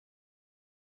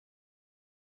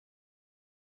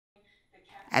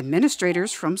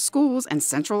Administrators from schools and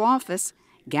central office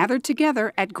gathered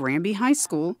together at Granby High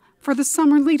School for the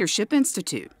Summer Leadership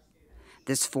Institute.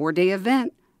 This 4-day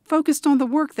event focused on the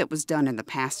work that was done in the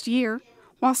past year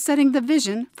while setting the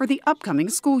vision for the upcoming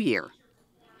school year.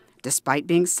 Despite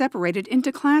being separated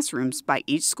into classrooms by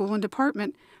each school and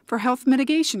department for health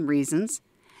mitigation reasons,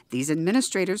 these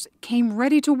administrators came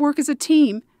ready to work as a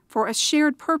team for a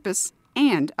shared purpose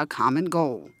and a common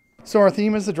goal. So our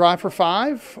theme is the Drive for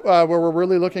 5, where we're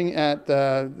really looking at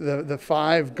the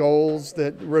 5 goals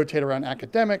that rotate around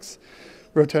academics,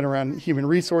 rotate around human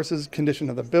resources, condition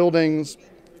of the buildings,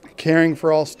 caring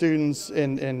for all students,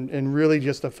 and really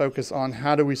just a focus on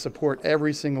how do we support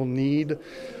every single need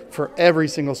for every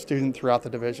single student throughout the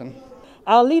division.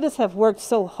 Our leaders have worked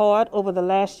so hard over the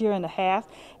last year and a half,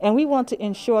 and we want to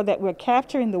ensure that we're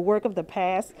capturing the work of the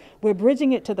past, we're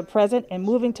bridging it to the present and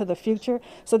moving to the future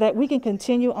so that we can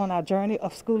continue on our journey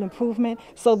of school improvement.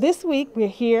 So this week we're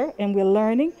here and we're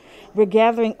learning. We're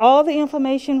gathering all the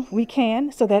information we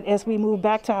can so that as we move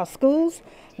back to our schools,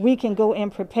 we can go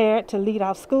and prepare to lead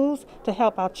our schools, to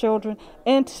help our children,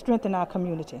 and to strengthen our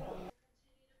community.